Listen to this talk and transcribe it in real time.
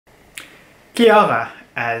Kia ora,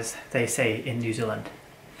 as they say in New Zealand.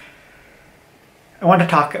 I want to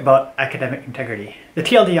talk about academic integrity. The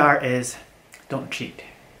TLDR is don't cheat.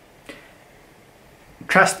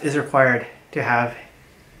 Trust is required to have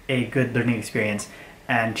a good learning experience,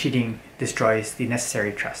 and cheating destroys the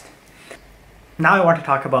necessary trust. Now I want to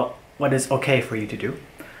talk about what is okay for you to do.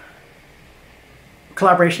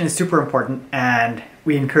 Collaboration is super important, and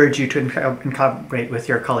we encourage you to collaborate with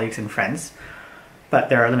your colleagues and friends, but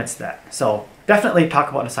there are limits to that. So definitely talk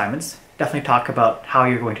about assignments, definitely talk about how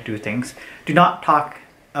you're going to do things. Do not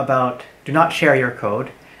share your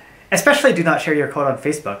code, especially do not share your code on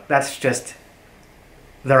Facebook. That's just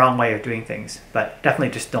the wrong way of doing things, but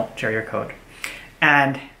definitely just don't share your code.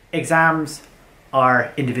 And exams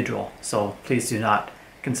are individual, so please do not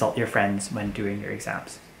consult your friends when doing your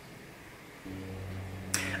exams.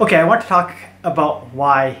 Okay, I want to talk about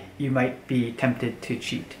why you might be tempted to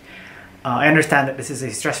cheat. I understand that this is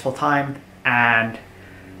a stressful time and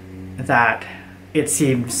that it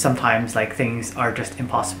seems sometimes like things are just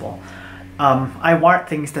impossible. I want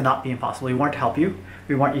things to not be impossible. We want to help you.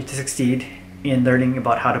 We want you to succeed in learning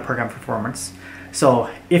about how to program performance. So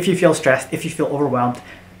if you feel stressed, if you feel overwhelmed,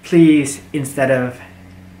 please, instead of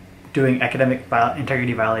doing academic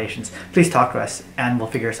integrity violations, please talk to us and we'll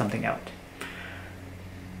figure something out.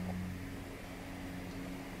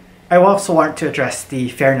 I also want to address the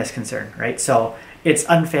fairness concern, right? So it's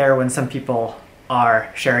unfair when some people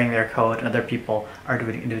are sharing their code and other people are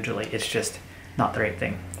doing it individually. It's just not the right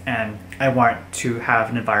thing. And I want to have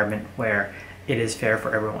an environment where it is fair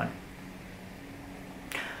for everyone.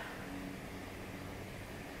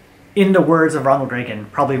 In the words of Ronald Reagan,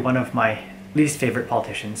 probably one of my least favorite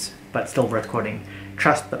politicians, but still worth quoting,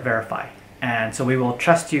 trust but verify. And so we will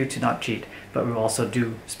trust you to not cheat, but we will also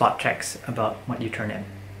do spot checks about what you turn in.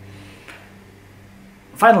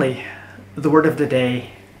 Finally, the word of the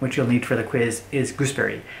day, which you'll need for the quiz, is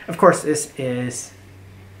gooseberry. Of course, this is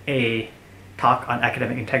a talk on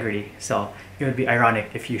academic integrity, so it would be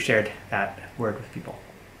ironic if you shared that word with people.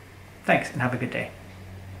 Thanks, and have a good day.